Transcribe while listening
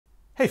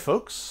Hey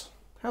folks,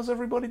 how's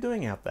everybody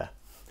doing out there?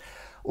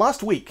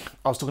 Last week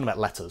I was talking about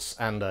letters,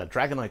 and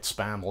Dragonite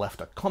Spam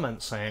left a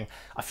comment saying,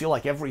 I feel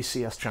like every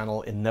CS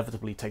channel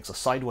inevitably takes a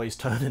sideways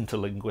turn into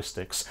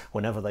linguistics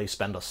whenever they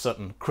spend a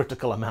certain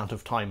critical amount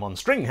of time on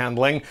string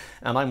handling,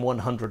 and I'm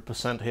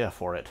 100% here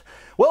for it.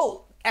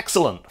 Well,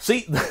 excellent.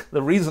 See,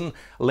 the reason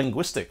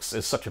linguistics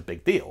is such a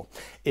big deal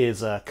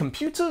is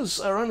computers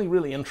are only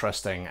really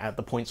interesting at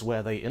the points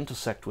where they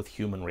intersect with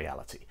human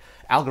reality.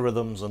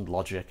 Algorithms and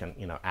logic and,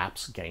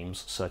 apps,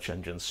 games, search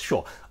engines,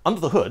 sure.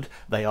 Under the hood,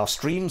 they are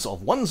streams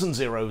of ones and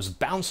zeros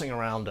bouncing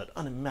around at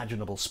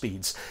unimaginable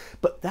speeds.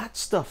 But that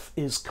stuff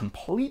is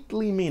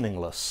completely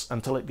meaningless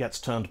until it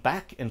gets turned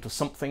back into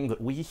something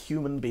that we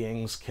human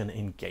beings can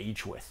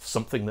engage with,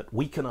 something that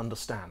we can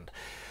understand.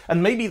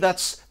 And maybe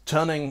that's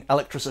turning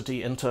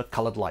electricity into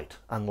colored light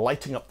and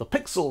lighting up the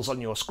pixels on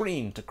your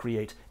screen to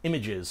create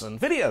images and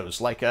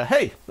videos like,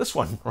 hey, this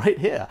one right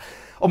here.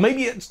 Or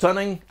maybe it's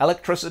turning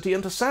electricity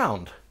into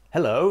sound.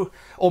 Hello.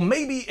 Or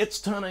maybe it's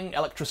turning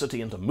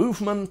electricity into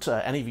movement.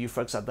 Any of you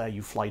folks out there,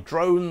 you fly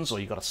drones or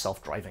you got a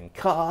self-driving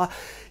car.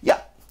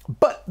 Yeah.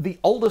 But the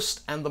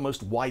oldest and the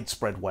most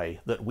widespread way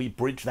that we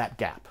bridge that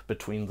gap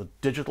between the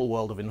digital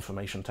world of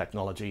information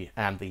technology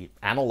and the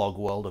analog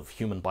world of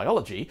human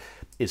biology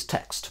is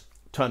text,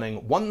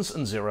 turning ones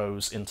and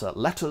zeros into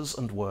letters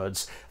and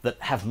words that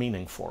have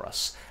meaning for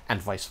us,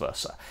 and vice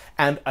versa.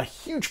 And a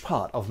huge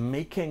part of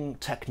making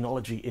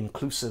technology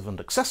inclusive and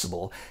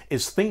accessible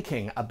is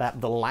thinking about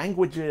the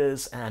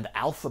languages and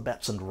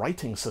alphabets and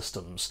writing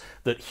systems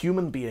that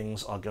human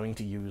beings are going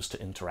to use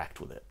to interact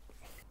with it.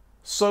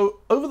 So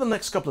over the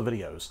next couple of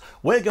videos,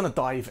 we're going to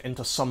dive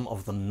into some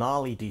of the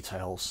gnarly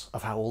details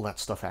of how all that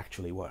stuff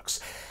actually works.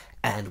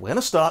 And we're going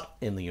to start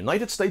in the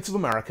United States of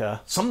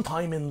America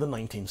sometime in the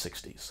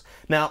 1960s.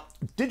 Now,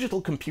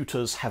 digital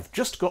computers have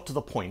just got to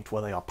the point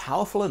where they are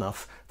powerful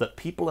enough that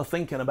people are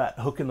thinking about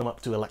hooking them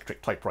up to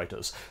electric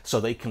typewriters so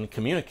they can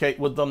communicate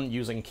with them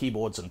using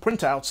keyboards and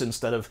printouts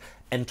instead of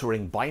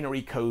entering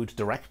binary code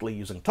directly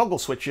using toggle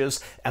switches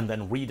and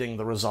then reading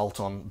the result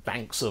on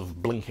banks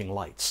of blinking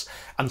lights.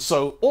 And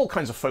so all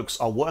kinds of folks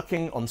are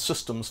working on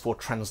systems for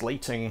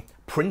translating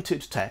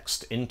printed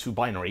text into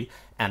binary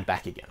and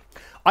back again.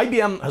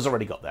 IBM has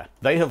already got there.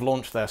 They have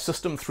launched their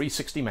System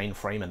 360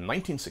 mainframe in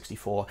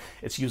 1964.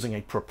 It's using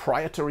a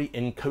proprietary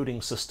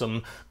encoding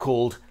system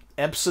called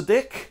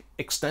ASCII,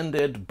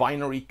 Extended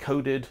Binary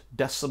Coded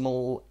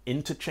Decimal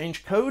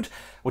Interchange Code,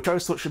 which I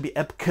always thought should be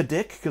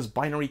EBCDIC because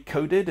binary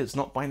coded is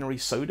not binary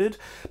coded.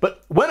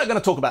 But we're not going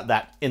to talk about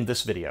that in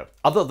this video,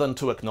 other than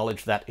to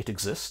acknowledge that it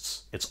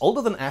exists. It's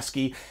older than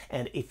ASCII,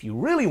 and if you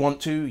really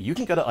want to, you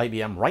can go to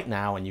IBM right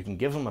now and you can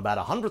give them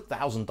about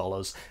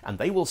 $100,000 and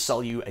they will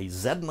sell you a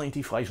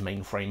Z95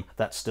 mainframe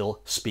that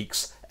still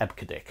speaks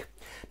EBCDIC.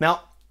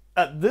 Now,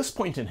 at this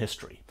point in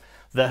history,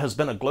 there has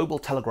been a global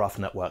telegraph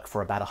network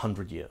for about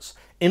 100 years.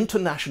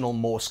 International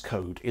Morse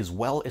Code is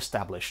well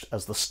established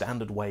as the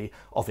standard way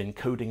of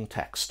encoding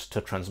text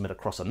to transmit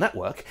across a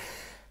network.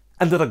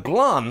 And at a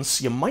glance,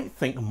 you might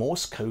think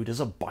Morse Code is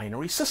a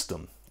binary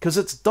system, because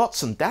it's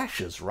dots and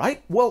dashes,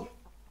 right? Well,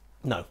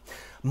 no.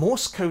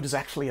 Morse Code is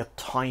actually a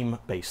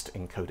time-based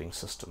encoding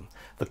system.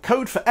 The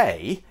code for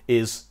A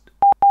is,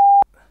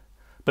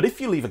 but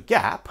if you leave a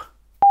gap,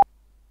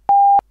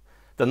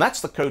 then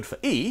that's the code for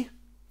E,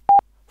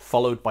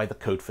 followed by the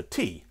code for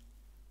T.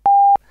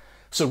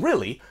 So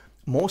really,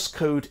 Morse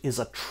code is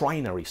a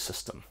trinary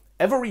system.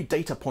 Every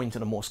data point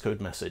in a Morse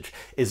code message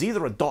is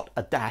either a dot,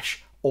 a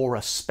dash, or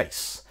a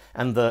space.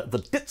 And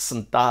the dits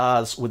and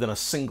das within a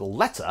single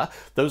letter,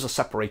 those are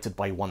separated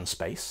by one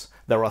space.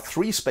 There are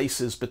 3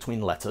 spaces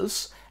between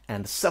letters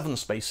and 7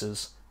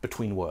 spaces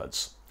between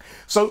words.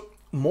 So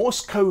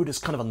Morse code is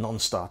kind of a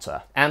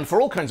non-starter, and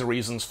for all kinds of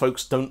reasons,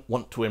 folks don't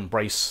want to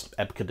embrace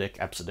EBCDIC,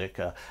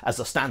 ASCII as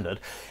a standard,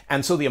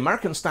 and so the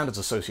American Standards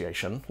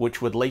Association,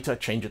 which would later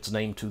change its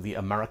name to the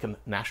American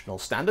National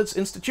Standards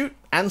Institute,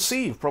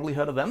 ANSI, you've probably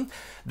heard of them,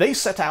 they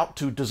set out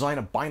to design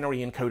a binary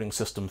encoding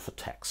system for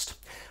text.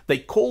 They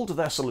called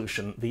their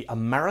solution the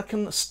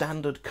American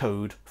Standard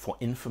Code for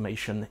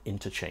Information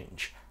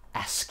Interchange,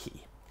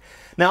 ASCII.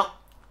 Now,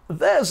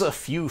 there's a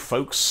few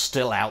folks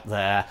still out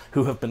there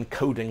who have been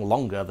coding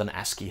longer than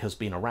ASCII has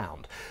been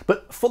around.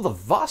 But for the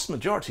vast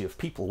majority of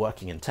people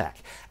working in tech,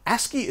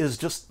 ASCII is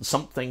just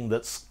something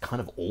that's kind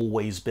of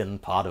always been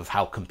part of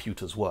how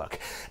computers work.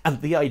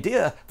 And the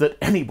idea that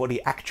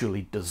anybody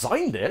actually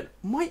designed it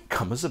might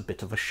come as a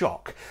bit of a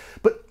shock.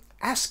 But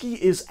ASCII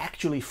is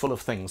actually full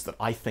of things that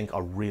I think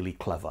are really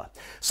clever.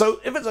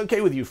 So if it's okay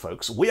with you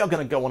folks, we are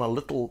going to go on a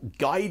little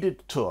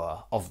guided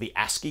tour of the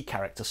ASCII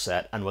character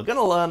set, and we're going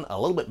to learn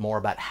a little bit more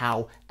about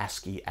how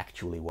ASCII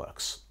actually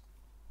works.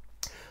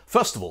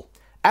 First of all,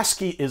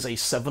 ASCII is a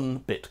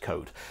 7-bit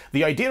code.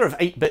 The idea of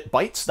 8-bit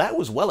bytes, that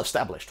was well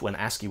established when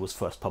ASCII was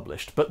first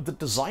published, but the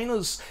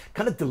designers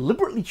kind of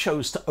deliberately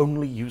chose to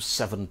only use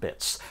 7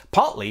 bits,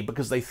 partly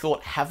because they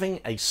thought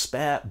having a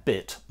spare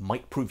bit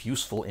might prove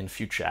useful in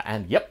future,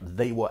 and yep,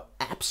 they were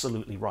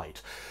absolutely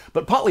right.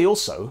 But partly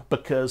also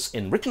because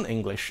in written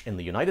English in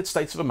the United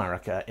States of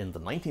America in the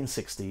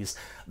 1960s,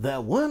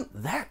 there weren't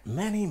that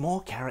many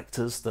more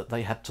characters that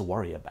they had to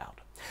worry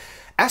about.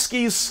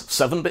 ASCII's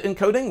 7-bit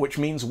encoding, which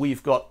means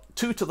we've got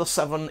 2 to the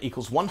 7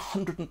 equals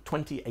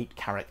 128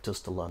 characters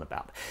to learn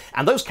about.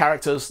 And those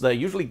characters, they're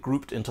usually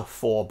grouped into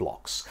 4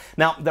 blocks.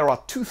 Now, there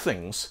are 2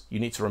 things you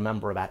need to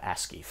remember about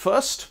ASCII.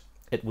 First,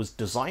 it was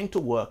designed to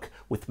work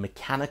with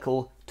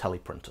mechanical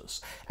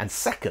teleprinters. And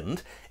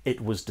second,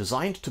 it was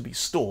designed to be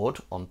stored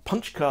on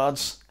punch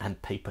cards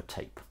and paper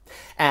tape.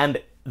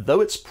 And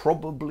though it's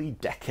probably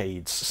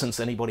decades since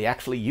anybody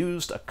actually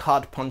used a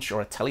card punch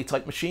or a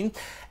teletype machine,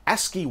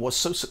 ASCII was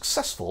so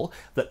successful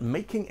that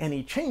making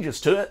any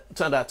changes to it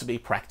turned out to be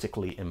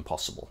practically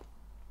impossible.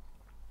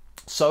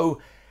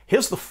 So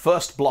here's the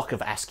first block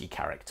of ASCII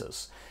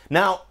characters.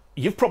 Now,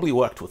 you've probably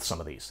worked with some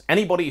of these.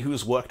 Anybody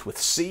who's worked with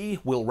C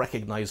will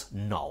recognize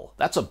NUL.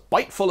 That's a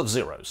byte full of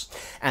zeros.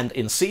 And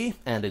in C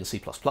and in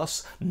C++,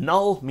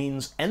 NUL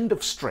means end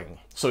of string.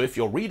 So if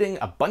you're reading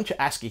a bunch of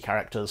ASCII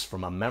characters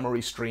from a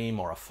memory stream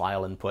or a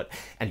file input,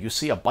 and you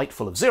see a byte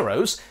full of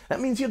zeros,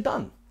 that means you're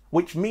done.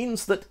 Which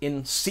means that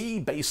in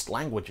C-based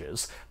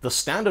languages, the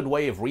standard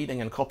way of reading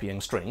and copying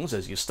strings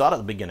is you start at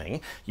the beginning,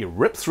 you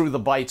rip through the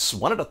bytes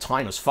one at a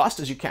time as fast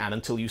as you can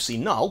until you see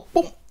null,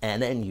 boom, and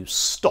then you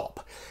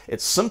stop.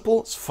 It's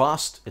simple, it's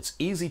fast, it's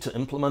easy to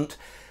implement.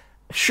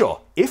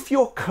 Sure, if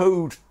your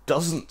code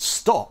doesn't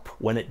stop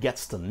when it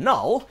gets to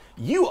null,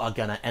 you are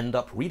going to end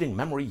up reading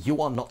memory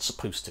you are not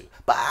supposed to.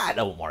 But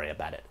don't worry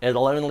about it.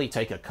 It'll only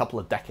take a couple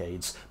of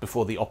decades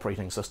before the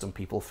operating system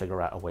people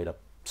figure out a way to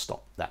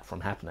stop that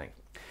from happening.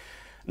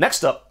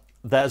 Next up,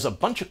 there's a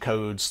bunch of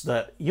codes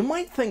that you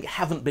might think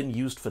haven't been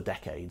used for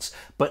decades,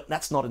 but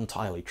that's not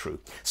entirely true.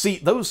 See,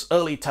 those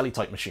early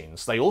teletype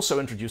machines, they also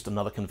introduced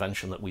another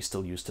convention that we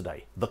still use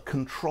today, the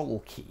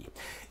control key.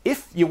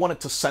 If you wanted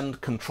to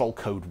send control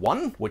code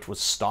 1, which was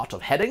start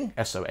of heading,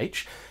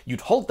 SOH,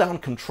 you'd hold down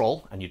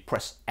control and you'd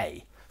press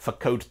A. For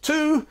code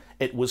 2,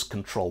 it was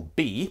control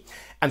B.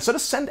 And so to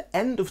send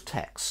end of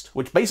text,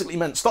 which basically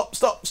meant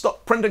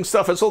stop printing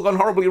stuff, it's all gone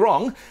horribly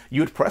wrong,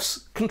 you'd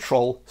press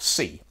control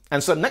C.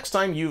 And so next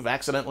time you've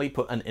accidentally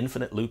put an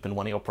infinite loop in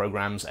one of your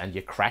programs and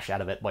you crash out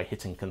of it by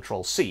hitting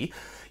Control C,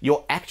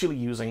 you're actually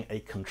using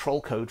a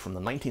control code from the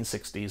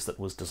 1960s that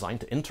was designed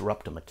to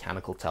interrupt a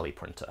mechanical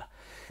teleprinter.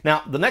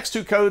 Now, the next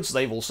 2 codes,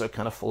 they've also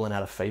kind of fallen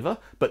out of favor,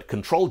 but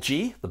Control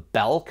G, the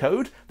bell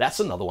code,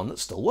 that's another one that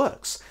still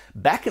works.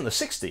 Back in the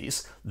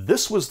 60s,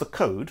 this was the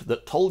code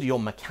that told your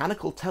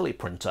mechanical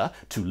teleprinter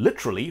to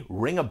literally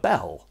ring a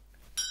bell.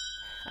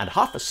 And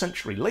half a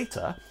century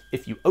later,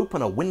 if you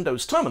open a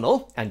Windows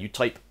terminal and you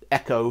type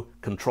echo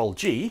Control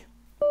G,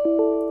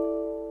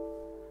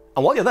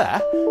 and while you're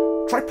there,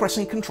 try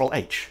pressing Control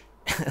H.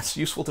 It's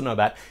useful to know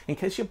that in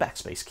case your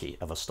backspace key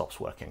ever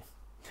stops working.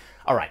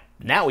 All right,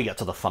 now we get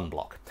to the fun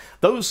block.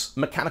 Those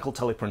mechanical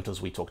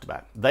teleprinters we talked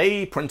about,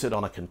 they printed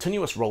on a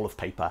continuous roll of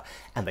paper,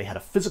 and they had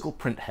a physical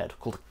print head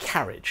called a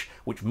carriage,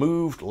 which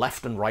moved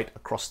left and right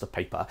across the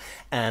paper,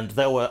 and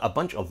there were a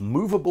bunch of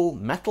movable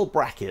metal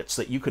brackets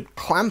that you could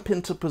clamp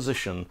into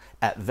position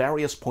at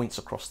various points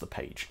across the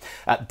page.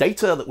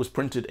 Data that was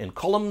printed in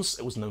columns,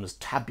 it was known as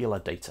tabular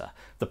data.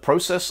 The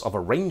process of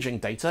arranging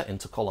data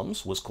into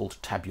columns was called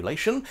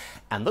tabulation,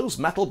 and those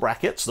metal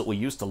brackets that were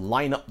used to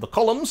line up the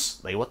columns,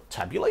 they were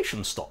tabulation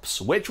stops,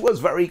 which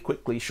was very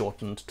quickly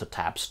shortened to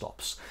tab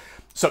stops.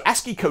 So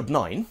ASCII code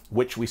 9,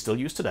 which we still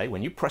use today,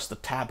 when you press the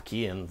tab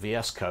key in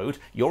VS Code,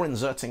 you're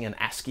inserting an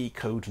ASCII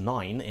code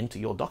 9 into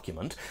your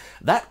document.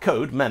 That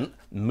code meant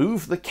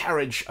move the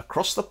carriage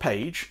across the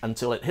page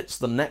until it hits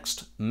the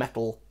next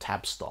metal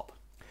tab stop.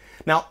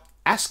 Now,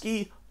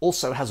 ASCII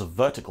also has a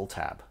vertical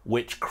tab,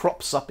 which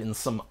crops up in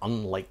some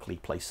unlikely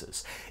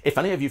places. If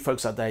any of you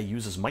folks out there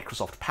uses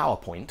Microsoft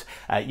PowerPoint,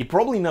 you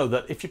probably know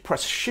that if you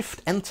press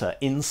Shift-Enter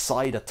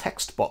inside a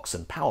text box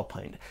in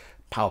PowerPoint,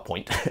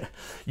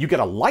 you get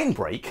a line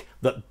break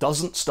that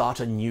doesn't start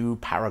a new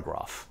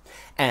paragraph.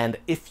 And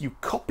if you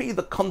copy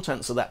the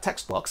contents of that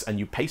text box and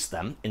you paste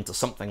them into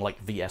something like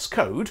VS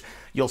Code,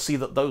 you'll see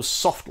that those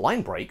soft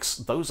line breaks,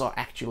 those are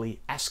actually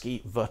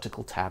ASCII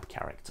vertical tab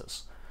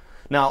characters.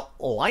 Now,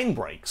 line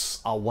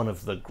breaks are one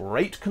of the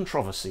great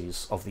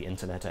controversies of the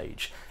internet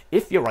age.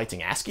 If you're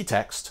writing ASCII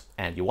text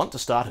and you want to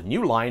start a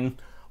new line,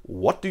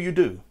 what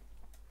do?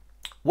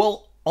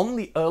 Well, on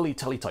the early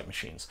teletype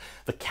machines,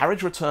 the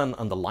carriage return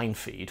and the line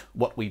feed,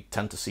 what we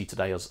tend to see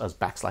today as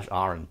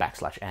 \R and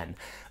 \N,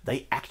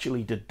 they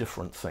actually did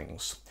different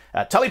things.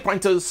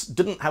 Teleprinters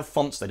didn't have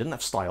fonts, they didn't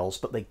have styles,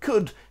 but they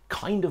could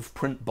kind of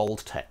print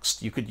bold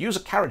text. You could use a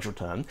carriage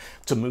return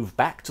to move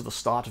back to the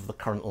start of the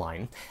current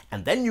line,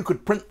 and then you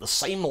could print the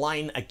same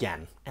line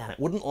again, and it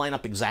wouldn't line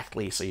up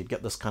exactly, so you'd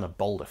get this kind of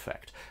bold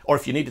effect. Or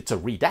if you needed to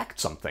redact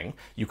something,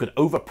 you could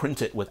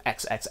overprint it with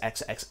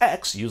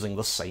XXXXX using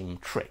the same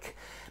trick.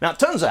 Now, it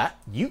turns out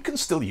you can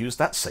still use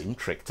that same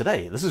trick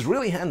today. This is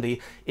really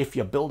handy if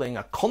you're building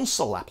a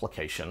console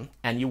application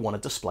and you want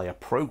to display a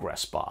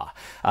progress bar.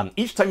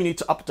 Each time you need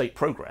to update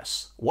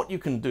progress, what you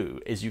can do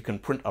is you can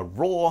print a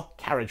raw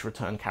carriage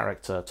return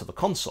character to the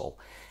console,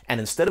 and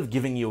instead of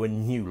giving you a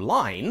new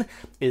line,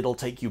 it'll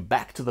take you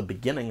back to the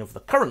beginning of the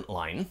current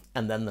line,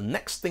 and then the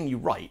next thing you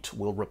write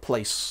will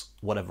replace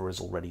whatever is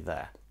already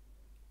there.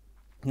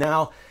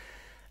 Now,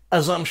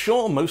 as I'm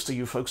sure most of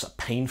you folks are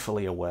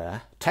painfully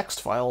aware,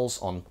 text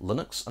files on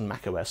Linux and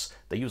macOS,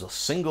 they use a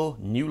single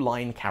new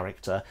line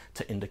character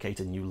to indicate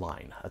a new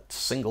line, a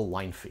single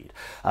line feed.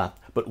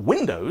 But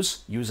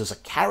Windows uses a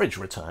carriage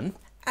return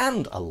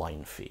and a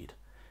line feed.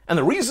 And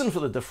the reason for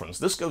the difference,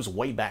 this goes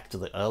way back to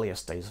the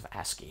earliest days of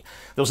ASCII.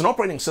 There was an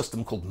operating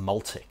system called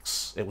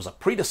Multics. It was a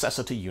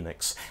predecessor to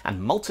Unix,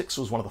 and Multics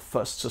was one of the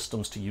first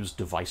systems to use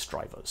device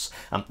drivers.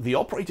 The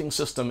operating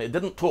system, it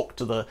didn't talk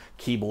to the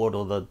keyboard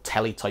or the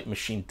teletype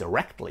machine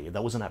directly.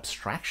 There was an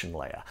abstraction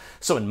layer.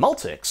 So in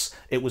Multics,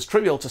 it was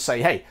trivial to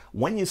say, hey,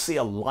 when you see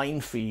a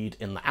line feed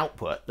in the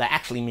output, that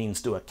actually means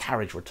do a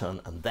carriage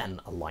return and then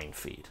a line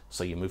feed.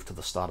 So you move to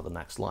the start of the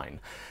next line.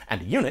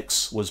 And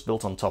Unix was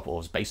built on top, or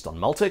was based on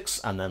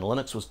Multics, and then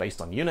Linux was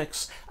based on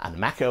Unix, and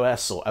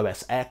macOS or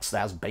OS X,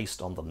 that's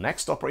based on the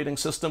next operating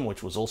system,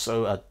 which was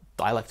also a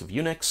dialect of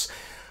Unix.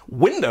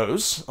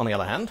 Windows, on the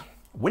other hand,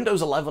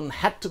 Windows 11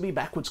 had to be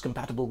backwards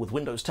compatible with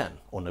Windows 10,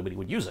 or nobody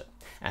would use it.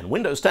 And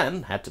Windows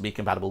 10 had to be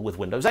compatible with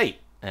Windows 8,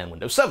 and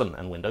Windows 7,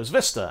 and Windows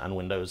Vista, and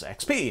Windows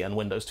XP, and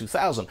Windows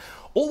 2000,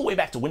 all the way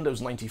back to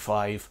Windows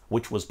 95,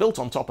 which was built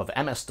on top of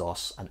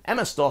MS-DOS, and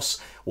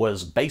MS-DOS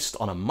was based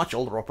on a much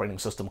older operating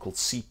system called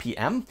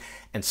CP/M,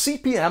 and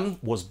CP/M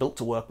was built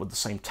to work with the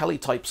same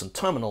teletypes and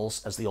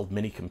terminals as the old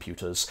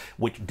mini-computers,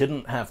 which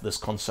didn't have this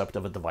concept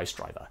of a device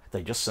driver.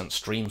 They just sent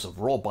streams of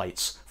raw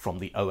bytes from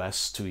the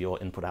OS to your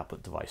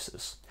input-output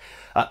devices.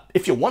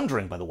 If you're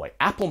wondering, by the way,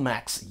 Apple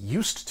Macs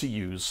used to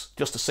use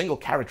just a single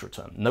carriage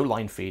return, no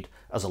line feed,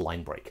 as a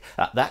line break.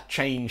 That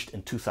changed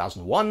in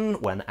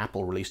 2001 when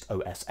Apple released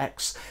OS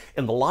X.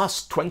 In the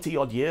last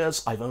 20-odd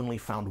years, I've only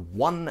found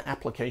one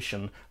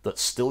application that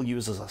still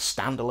uses a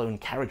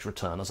standalone carriage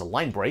return as a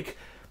line break,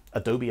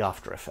 Adobe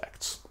After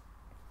Effects.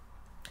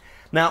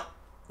 Now,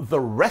 the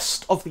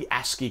rest of the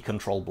ASCII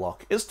control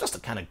block is just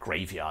a kind of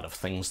graveyard of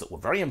things that were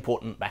very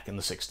important back in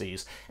the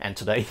 60s, and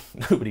today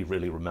nobody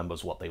really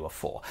remembers what they were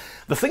for.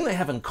 The thing they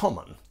have in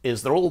common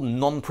is they're all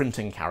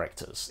non-printing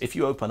characters. If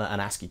you open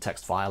an ASCII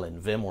text file in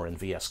Vim or in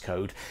VS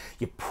Code,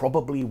 you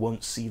probably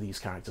won't see these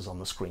characters on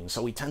the screen,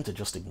 so we tend to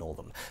just ignore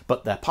them.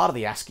 But they're part of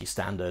the ASCII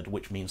standard,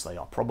 which means they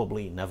are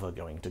probably never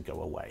going to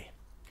go away.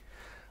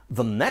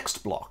 The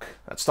next block,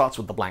 that starts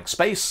with the blank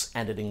space,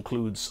 and it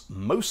includes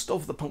most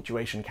of the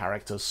punctuation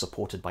characters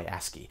supported by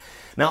ASCII.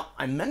 Now,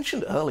 I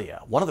mentioned earlier,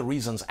 one of the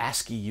reasons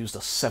ASCII used a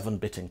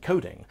 7-bit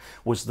encoding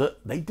was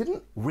that they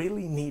didn't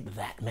really need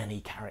that many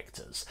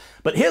characters.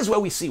 But here's where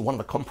we see one of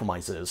the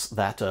compromises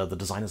that the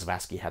designers of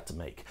ASCII had to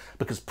make.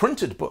 Because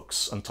printed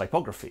books and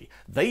typography,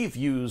 they've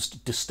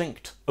used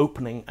distinct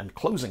opening and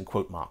closing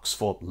quote marks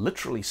for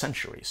literally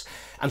centuries.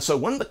 And so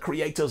when the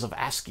creators of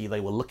ASCII,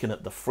 they were looking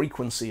at the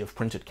frequency of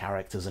printed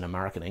characters in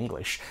American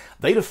English,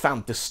 they'd have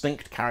found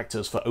distinct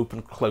characters for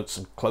open quotes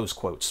and close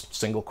quotes,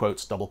 single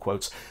quotes, double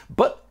quotes,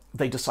 but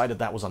they decided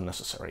that was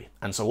unnecessary.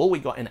 And so all we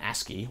got in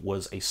ASCII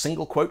was a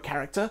single quote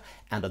character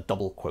and a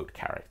double quote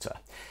character.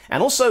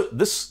 And also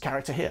this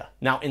character here.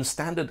 Now, in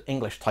standard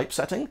English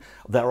typesetting,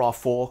 there are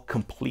 4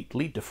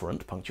 completely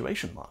different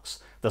punctuation marks.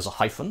 There's a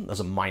hyphen,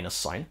 there's a minus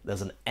sign,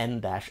 there's an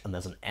N dash, and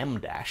there's an M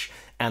dash,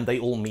 and they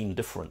all mean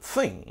different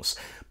things.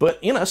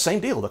 But, you know,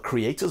 same deal. The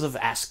creators of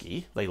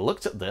ASCII, they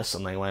looked at this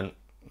and they went,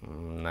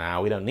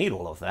 nah, we don't need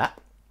all of that.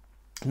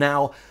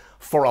 Now,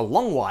 for a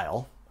long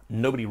while,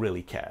 nobody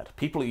really cared.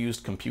 People who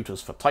used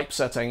computers for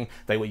typesetting,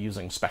 they were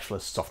using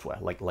specialist software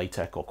like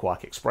LaTeX or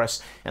Quark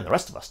Express, and the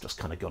rest of us just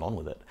kind of got on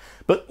with it.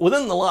 But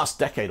within the last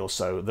decade or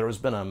so, there has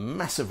been a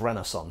massive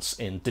renaissance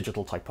in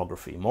digital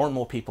typography. More and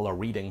more people are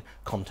reading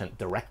content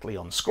directly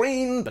on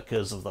screen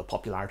because of the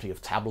popularity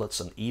of tablets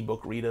and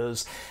ebook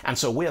readers, and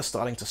so we're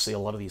starting to see a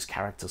lot of these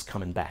characters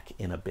coming back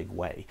in a big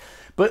way.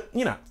 But,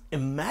 you know,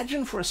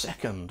 imagine for a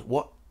second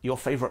what your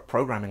favorite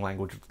programming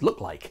language would look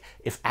like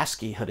if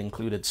ASCII had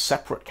included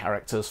separate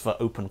characters for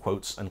open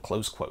quotes and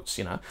close quotes,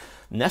 you know.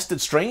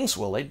 Nested strings,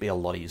 well, they'd be a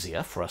lot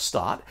easier for a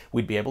start.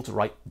 We'd be able to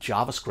write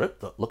JavaScript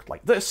that looked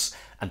like this,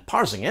 and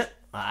parsing it,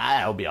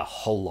 that would be a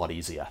whole lot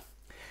easier.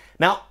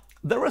 Now,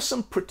 there are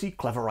some pretty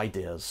clever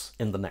ideas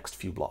in the next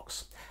few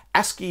blocks.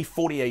 ASCII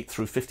 48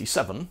 through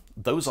 57,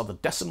 those are the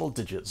decimal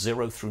digits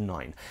 0 through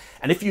 9.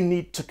 And if you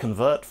need to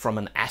convert from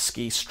an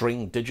ASCII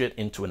string digit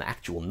into an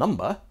actual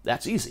number,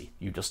 that's easy.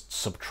 You just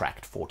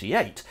subtract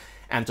 48.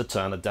 and to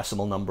turn a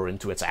decimal number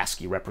into its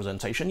ASCII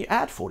representation, you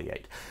add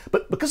 48.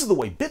 But because of the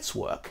way bits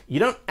work, you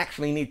don't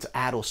actually need to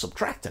add or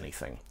subtract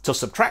anything. To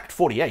subtract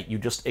 48, you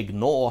just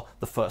ignore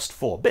the first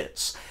 4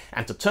 bits.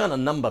 And to turn a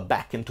number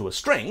back into a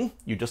string,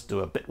 you just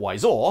do a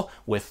bitwise OR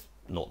with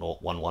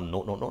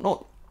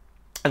 00110000.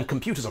 And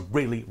computers are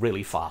really,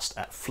 really fast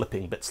at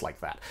flipping bits like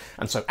that.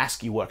 And so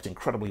ASCII worked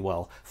incredibly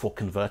well for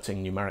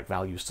converting numeric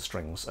values to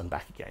strings and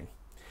back again.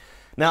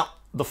 Now,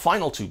 the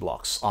final 2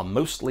 blocks are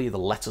mostly the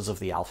letters of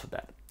the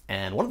alphabet.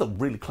 And one of the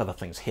really clever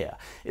things here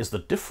is the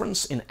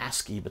difference in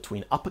ASCII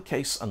between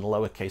uppercase and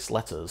lowercase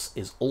letters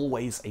is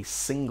always a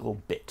single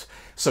bit.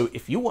 So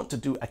if you want to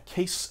do a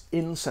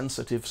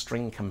case-insensitive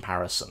string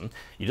comparison,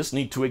 you just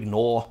need to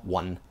ignore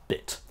 1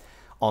 bit.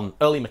 On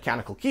early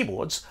mechanical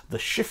keyboards, the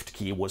shift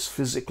key was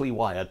physically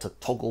wired to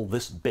toggle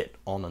this bit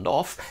on and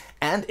off,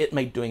 and it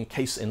made doing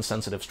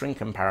case-insensitive string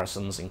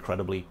comparisons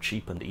incredibly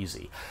cheap and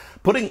easy.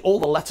 Putting all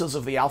the letters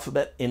of the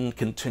alphabet in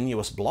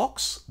continuous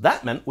blocks,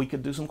 that meant we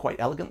could do some quite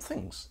elegant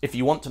things. If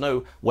you want to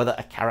know whether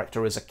a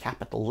character is a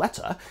capital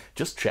letter,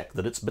 just check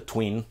that it's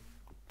between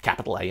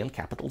capital A and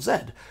capital Z,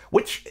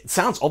 which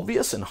sounds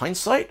obvious in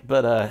hindsight,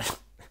 but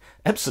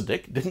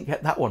Epsodic didn't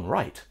get that one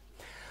right.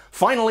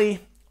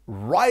 Finally,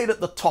 right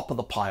at the top of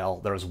the pile,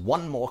 there is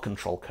one more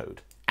control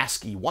code,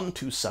 ASCII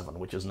 127,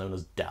 which is known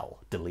as del,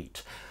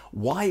 delete.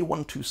 Why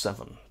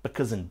 127?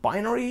 Because in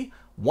binary,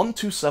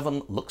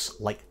 127 looks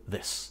like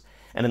this.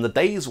 And in the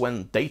days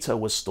when data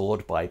was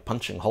stored by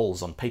punching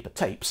holes on paper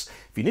tapes,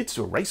 if you needed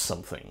to erase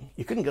something,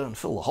 you couldn't go and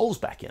fill the holes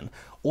back in.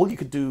 All you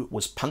could do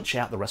was punch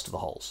out the rest of the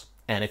holes.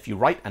 And if you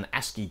write an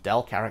ASCII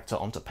del character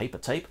onto paper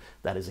tape,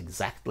 that is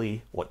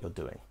exactly what you're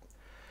doing.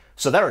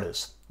 So there it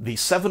is, the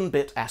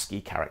 7-bit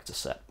ASCII character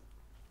set.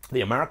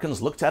 The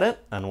Americans looked at it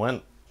and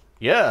went,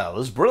 yeah,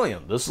 this is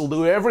brilliant. This will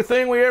do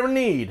everything we ever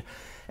need.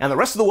 And the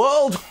rest of the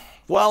world,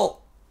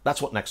 well,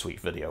 that's what next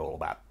week's video is all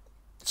about.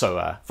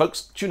 So,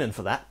 folks, tune in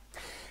for that.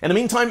 In the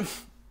meantime,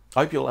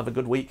 I hope you'll have a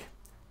good week.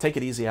 Take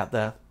it easy out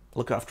there.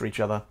 Look after each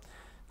other.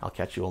 I'll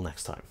catch you all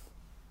next time.